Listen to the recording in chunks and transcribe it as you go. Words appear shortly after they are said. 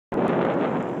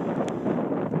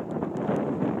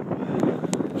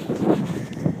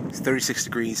36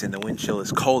 degrees and the wind chill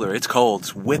is colder. It's cold.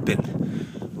 It's whipping.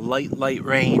 Light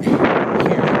rain here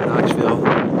in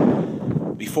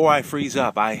Notchville. Before I freeze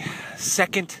up,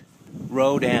 second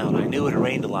row down, I knew it had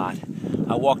rained a lot.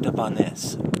 I walked up on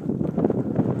this.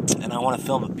 And I want to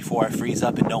film it before I freeze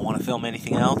up and don't want to film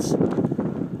anything else.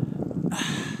 And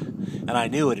I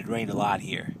knew it had rained a lot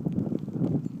here.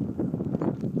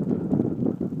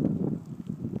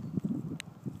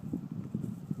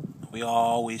 We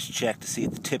always check to see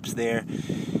if the tip's there.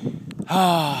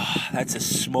 That's a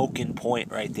smoking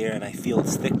point right there, and I feel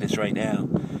its thickness right now.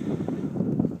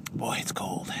 Boy, it's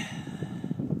cold.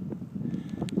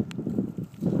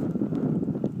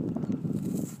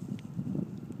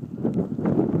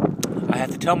 I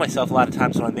have to tell myself a lot of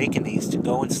times when I'm making these to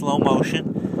go in slow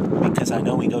motion, because I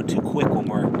know we go too quick when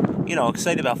we're,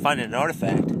 excited about finding an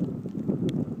artifact.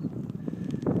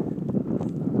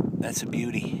 That's a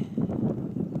beauty.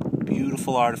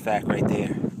 Beautiful artifact right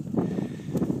there.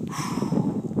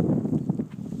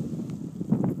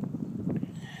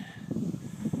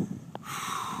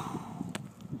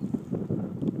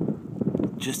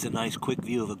 Just a nice quick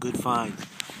view of a good find.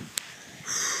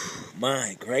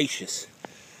 My gracious.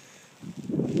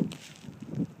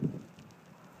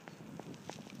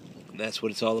 That's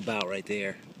what it's all about right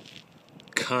there.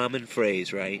 Common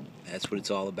phrase, right? That's what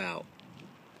it's all about.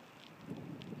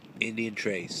 Indian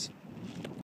trace.